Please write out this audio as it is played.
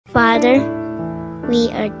Father,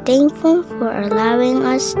 we are thankful for allowing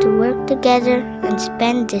us to work together and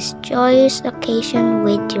spend this joyous occasion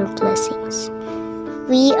with your blessings.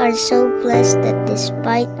 We are so blessed that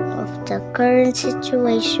despite of the current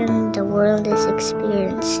situation the world is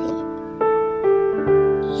experiencing,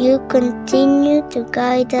 you continue to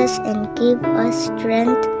guide us and give us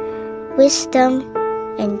strength, wisdom,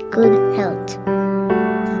 and good health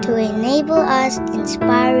to enable us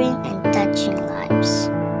inspiring and touching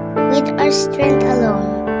lives. With our strength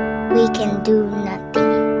alone, we can do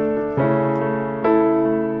nothing.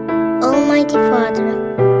 Almighty Father,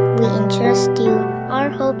 we entrust you our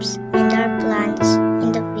hopes and our plans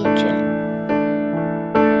in the future.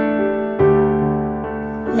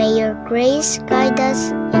 May your grace guide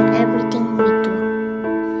us in everything we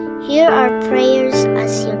do. Hear our prayers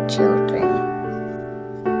as your children.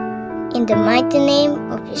 In the mighty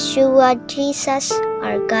name of Yeshua Jesus,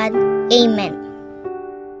 our God, Amen.